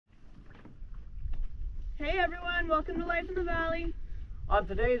Hey everyone, welcome to Life in the Valley. On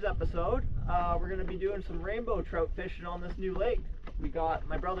today's episode, we're going to be doing some rainbow trout fishing on this new lake. We got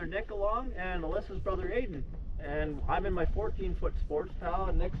my brother Nick along and Alyssa's brother Aidan. And I'm in my 14-foot sports pal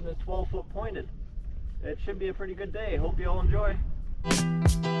and Nick's in his 12-foot pointed. It should be a pretty good day. Hope you all enjoy.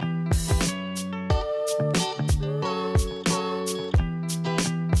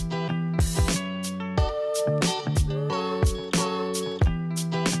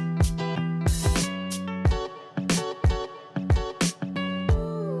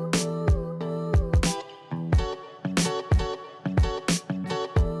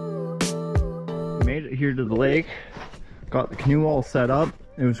 Made it here to the lake, got the canoe all set up.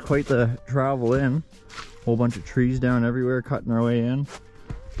 It was quite the travel in, whole bunch of trees down everywhere cutting our way in,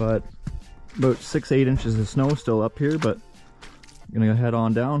 but about 6-8 inches of snow still up here. But I'm gonna go head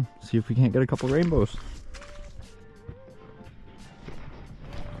on down, see if we can't get a couple rainbows.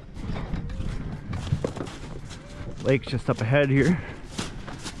 Lake's just up ahead here.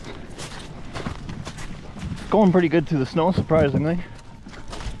 Going pretty good through the snow, surprisingly.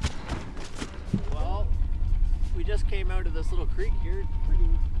 Just came out of this little creek here. Pretty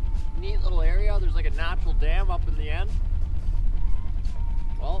neat little area. There's like a natural dam up in the end.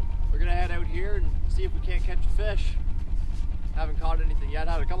 Well, we're gonna head out here and see if we can't catch a fish. Haven't caught anything yet.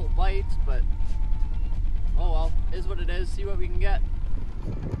 Had a couple of bites, but oh well, is what it is. See what we can get.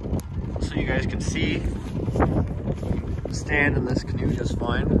 So you guys can see, stand in this canoe just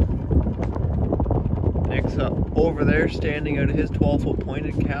fine. Nick's up over there, standing out of his 12-foot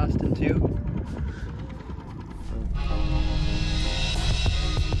pointed, casting too.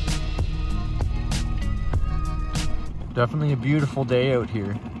 Definitely a beautiful day out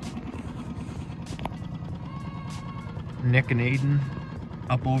here. Nick and Aidan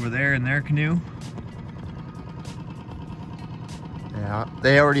up over there in their canoe. Yeah,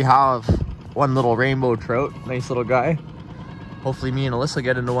 they already have one little rainbow trout. Nice little guy. Hopefully me and Alyssa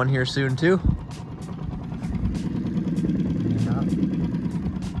get into one here soon too. Yeah.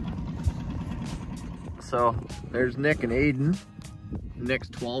 So there's Nick and Aidan. Nick's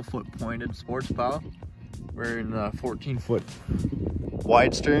 12-foot pointed sports pal. We're in the 14-foot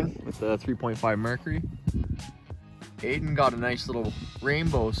wide stern with the 3.5 Mercury. Aidan got a nice little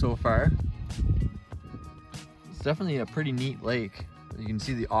rainbow so far. It's definitely a pretty neat lake. You can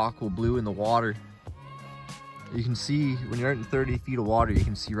see the aqua blue in the water. You can see, when you're out in 30 feet of water, you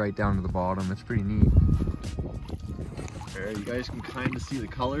can see right down to the bottom. It's pretty neat. There, you guys can kind of see the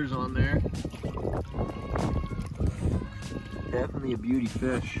colors on there. Definitely a beauty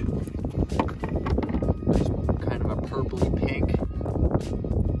fish. Kind of a purpley pink.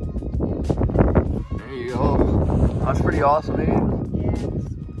 There you go. That's pretty awesome, Aidan. Yes.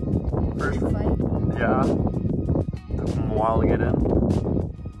 First fight. Yeah. Took him a while to get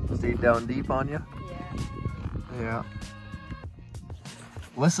in. Stayed down deep on you. Yeah.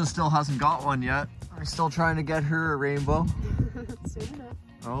 Alyssa still hasn't got one yet. I'm still trying to get her a rainbow. Soon enough.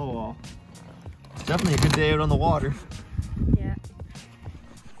 Oh well. It's definitely a good day out on the water. Yeah.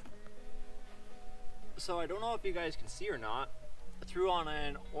 So I don't know if you guys can see or not, I threw on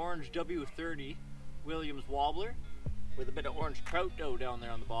an orange W30 Williams wobbler with a bit of orange trout dough down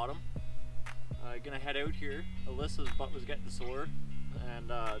there on the bottom. Gonna head out here. Alyssa's butt was getting sore,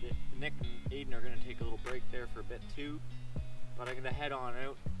 and Nick and Aidan are gonna take a little break there for a bit too. But I'm gonna head on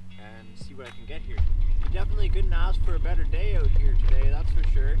out and see what I can get here. You definitely couldn't ask for a better day out here today, that's for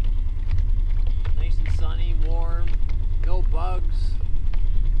sure. Nice and sunny, warm, no bugs.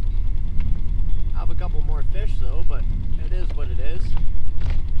 Have a couple more fish though, but it is what it is.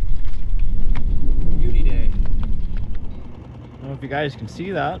 Beauty day. I don't know if you guys can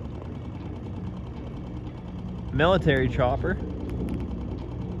see that. Military chopper.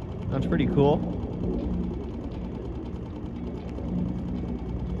 That's pretty cool.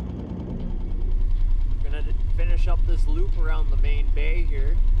 Gonna finish up this loop around the main bay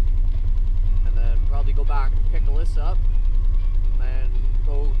here, and then probably go back and pick Alyssa up, and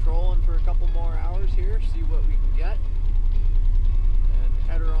go trolling for a couple more hours here, see what we can get, and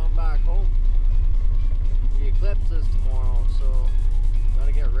head her on back home. The eclipse is tomorrow, so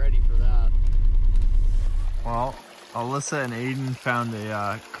gotta get ready for that. Well, Alyssa and Aidan found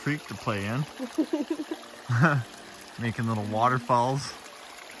a creek to play in. Making little waterfalls.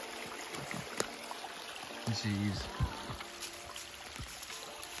 Jeez.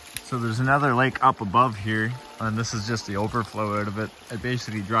 So there's another lake up above here, and this is just the overflow out of it. It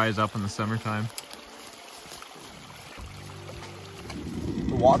basically dries up in the summertime.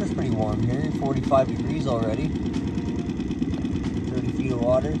 The water's pretty warm here, 45 degrees already. 30 feet of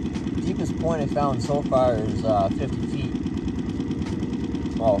water. The deepest point I found so far is 50 feet.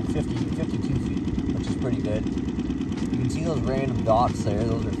 Well, 52 feet, which is pretty good. You can see those random dots there,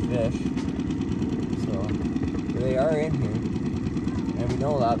 those are fish. So they are in here. And we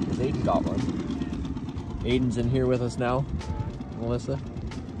know that because Aidan got one. Aidan's in here with us now, Melissa.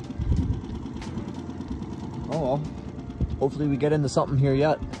 Oh well, hopefully we get into something here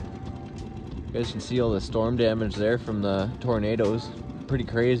yet. You guys can see all the storm damage there from the tornadoes. Pretty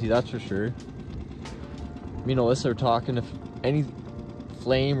crazy, that's for sure. Me and Alyssa are talking, if any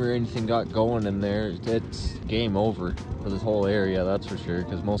flame or anything got going in there, it's game over for this whole area, that's for sure,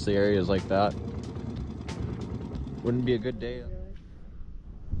 because most of the areas like that wouldn't be a good day.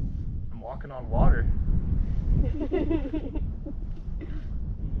 I'm walking on water.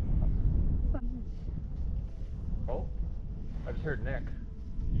 Oh, I just heard Nick.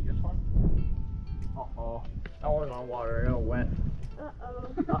 Did you get one? Uh-oh. That wasn't on water, I got wet. Uh-oh.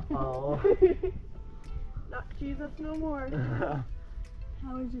 Uh-oh. Not Jesus no more.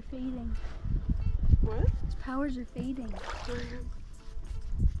 Powers are fading. What? His powers are fading.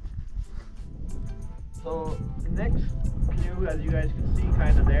 So Nick's canoe, as you guys can see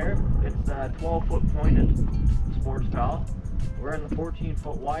kind of there, it's a 12-foot pointed sportspal. We're in the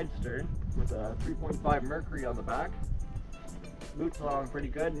 14-foot wide stern with a 3.5 Mercury on the back. Boots along pretty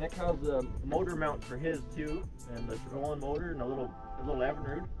good. Nick has a motor mount for his too, and a trolling motor and a little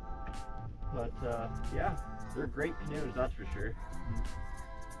Evinrude. But yeah, they're great canoes, that's for sure.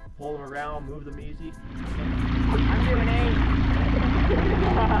 Pull them around, move them easy. I'm doing 8.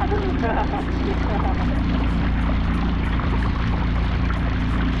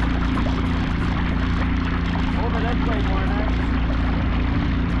 Over this way more, Nick.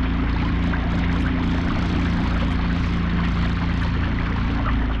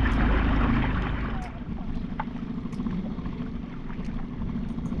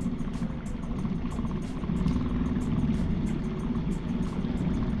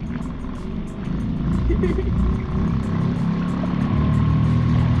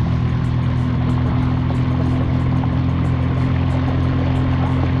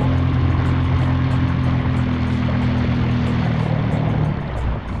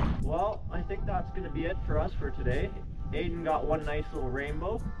 That's going to be it for us for today. Aidan got one nice little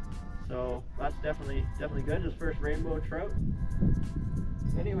rainbow, so that's definitely good. His first rainbow trout.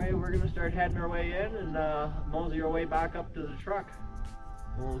 Anyway, we're going to start heading our way in and mosey our way back up to the truck.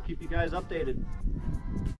 We'll keep you guys updated.